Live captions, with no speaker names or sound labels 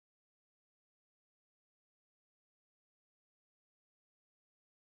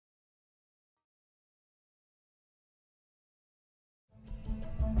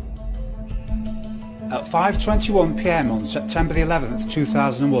At 5:21 p.m. on September the 11th,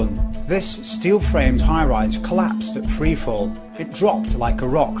 2001, this steel-framed high-rise collapsed at freefall. It dropped like a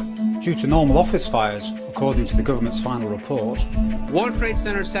rock due to normal office fires, according to the government's final report. World Trade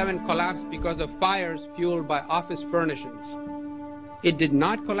Center 7 collapsed because of fires fueled by office furnishings. It did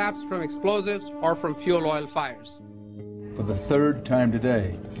not collapse from explosives or from fuel oil fires. For the third time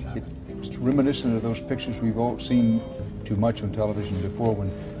today, it's reminiscent of those pictures we've all seen too much on television before,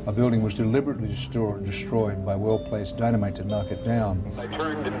 when a building was deliberately destroyed by well-placed dynamite to knock it down. I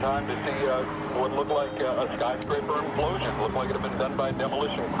turned in time to see what looked like a skyscraper implosion. It looked like it had been done by a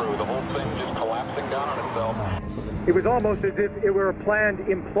demolition crew. The whole thing just collapsing down on itself. It was almost as if it were a planned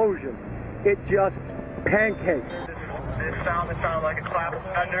implosion. It just pancaked. This sounded like a clap of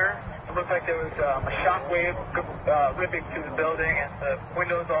thunder. It looked like there was a shockwave ripping through the building, and the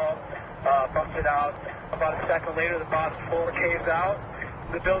windows all busted out. About a second later, the bottom floor caved out.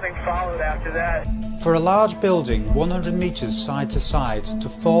 The building followed after that. For a large building 100 metres side to side to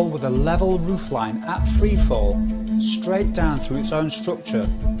fall with a level roofline at freefall, straight down through its own structure,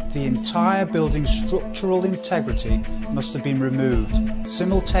 the entire building's structural integrity must have been removed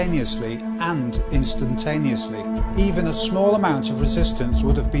simultaneously and instantaneously. Even a small amount of resistance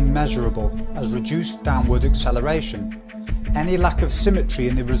would have been measurable as reduced downward acceleration. Any lack of symmetry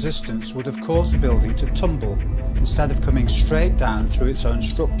in the resistance would have caused the building to tumble instead of coming straight down through its own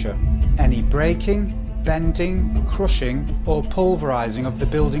structure. Any breaking, bending, crushing or pulverising of the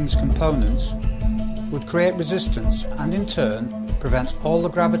building's components would create resistance and in turn prevent all the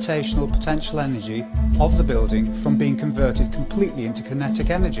gravitational potential energy of the building from being converted completely into kinetic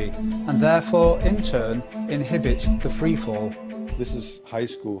energy and therefore in turn inhibit the freefall. This is high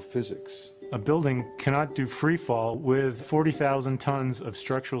school physics. A building cannot do free fall with 40,000 tons of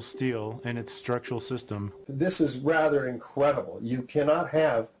structural steel in its structural system. This is rather incredible. You cannot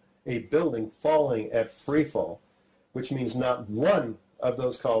have a building falling at free fall, which means not one of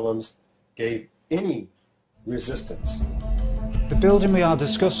those columns gave any resistance. The building we are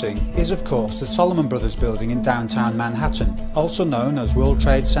discussing is of course the Solomon Brothers building in downtown Manhattan, also known as World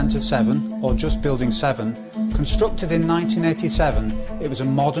Trade Center 7 or just Building 7. Constructed in 1987, it was a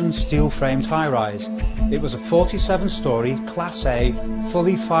modern steel-framed high-rise. It was a 47-storey, Class A,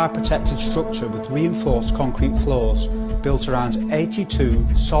 fully fire-protected structure with reinforced concrete floors, built around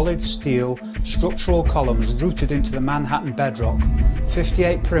 82 solid steel structural columns rooted into the Manhattan bedrock.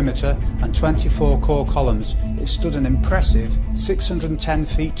 58 perimeter and 24 core columns, it stood an impressive 610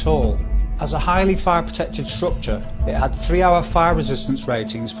 feet tall. As a highly fire-protected structure, it had 3-hour fire resistance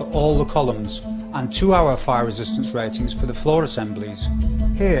ratings for all the columns and 2-hour fire resistance ratings for the floor assemblies.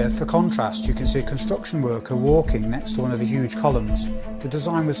 Here, for contrast, you can see a construction worker walking next to one of the huge columns. The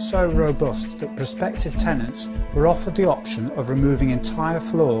design was so robust that prospective tenants were offered the option of removing entire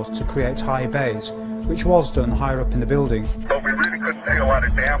floors to create high bays, which was done higher up in the building. But we really couldn't see a lot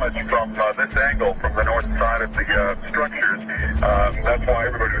of damage from this angle, from the north side of the structures. That's why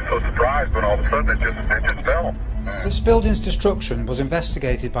everybody was so surprised when all of a sudden it just fell. This building's destruction was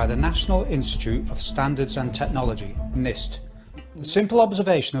investigated by the National Institute of Standards and Technology, NIST. The simple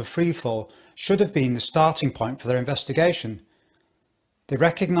observation of freefall should have been the starting point for their investigation. They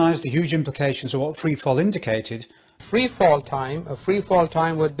recognised the huge implications of what freefall indicated. A free fall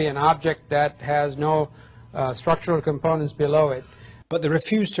time would be an object that has no structural components below it. But they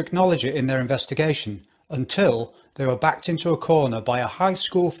refused to acknowledge it in their investigation until they were backed into a corner by a high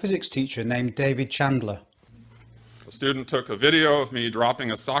school physics teacher named David Chandler. A student took a video of me dropping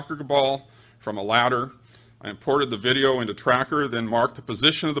a soccer ball from a ladder. I imported the video into Tracker, then marked the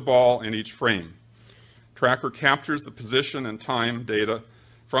position of the ball in each frame. Tracker captures the position and time data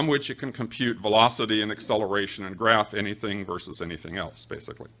from which it can compute velocity and acceleration and graph anything versus anything else,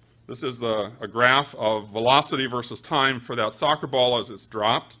 basically. This is a graph of velocity versus time for that soccer ball as it's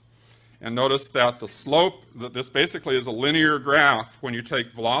dropped. And notice that the slope, that this basically is a linear graph when you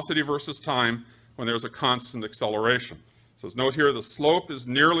take velocity versus time when there's a constant acceleration. So as note here, the slope is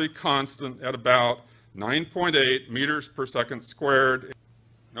nearly constant at about 9.8 meters per second squared.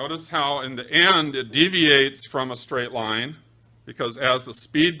 Notice how in the end it deviates from a straight line, because as the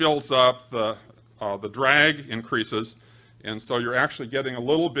speed builds up, the drag increases, and so you're actually getting a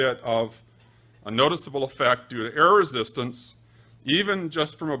little bit of a noticeable effect due to air resistance, even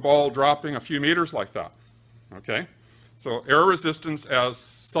just from a ball dropping a few meters like that, okay? So air resistance, as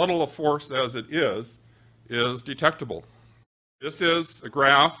subtle a force as it is detectable. This is a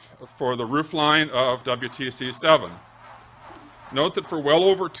graph for the roofline of WTC 7. Note that for well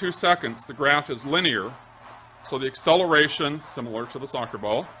over 2 seconds, the graph is linear, so the acceleration, similar to the soccer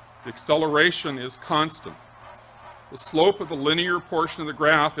ball, the acceleration is constant. The slope of the linear portion of the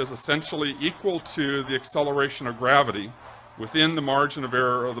graph is essentially equal to the acceleration of gravity within the margin of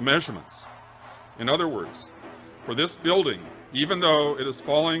error of the measurements. In other words, for this building, even though it is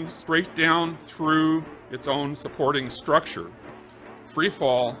falling straight down through its own supporting structure, free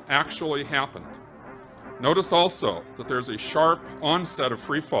fall actually happened. Notice also that there's a sharp onset of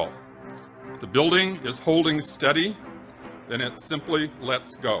free fall. The building is holding steady, then it simply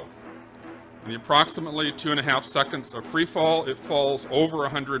lets go. In the approximately 2.5 seconds of free fall, it falls over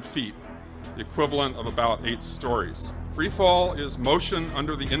 100 feet, the equivalent of about 8 stories. Free fall is motion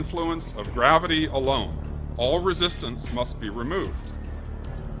under the influence of gravity alone. All resistance must be removed.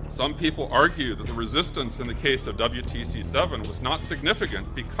 Some people argue that the resistance in the case of WTC-7 was not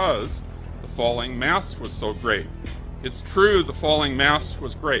significant because the falling mass was so great. It's true the falling mass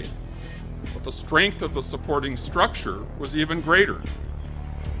was great, but the strength of the supporting structure was even greater.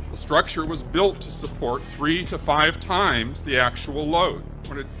 The structure was built to support 3 to 5 times the actual load.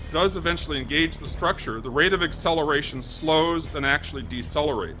 When it does eventually engage the structure, the rate of acceleration slows, then actually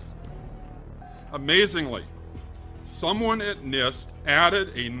decelerates. Amazingly, someone at NIST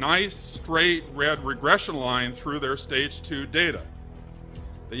added a nice straight red regression line through their stage 2 data.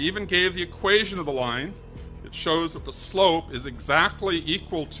 They even gave the equation of the line. It shows that the slope is exactly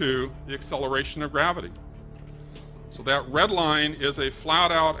equal to the acceleration of gravity. So that red line is a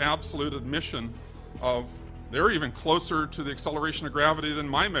flat-out absolute admission of they're even closer to the acceleration of gravity than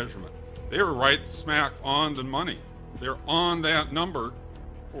my measurement. They were right smack on the money. They're on that number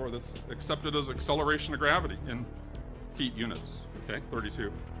for this accepted as acceleration of gravity in feet units, okay,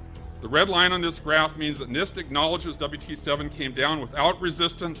 32. The red line on this graph means that NIST acknowledges WT7 came down without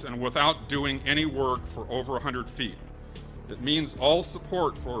resistance and without doing any work for over 100 feet. It means all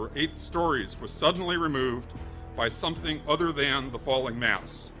support for 8 stories was suddenly removed by something other than the falling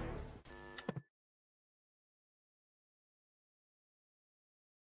mass.